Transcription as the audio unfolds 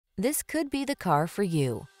This could be the car for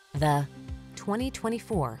you. The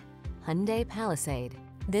 2024 Hyundai Palisade.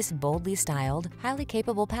 This boldly styled, highly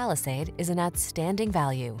capable Palisade is an outstanding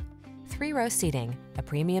value. 3-row seating, a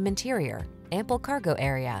premium interior, ample cargo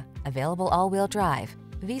area, available all-wheel drive,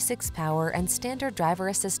 V6 power and standard driver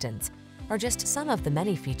assistance are just some of the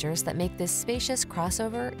many features that make this spacious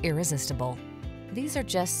crossover irresistible. These are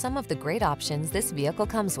just some of the great options this vehicle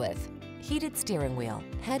comes with: heated steering wheel,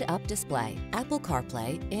 head-up display, Apple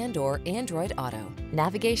CarPlay and/or Android Auto,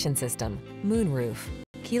 navigation system, moonroof,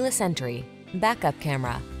 keyless entry, backup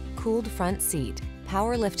camera, cooled front seat,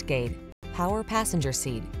 power liftgate, power passenger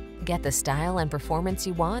seat. Get the style and performance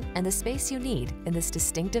you want and the space you need in this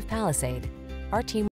distinctive Palisade. Our team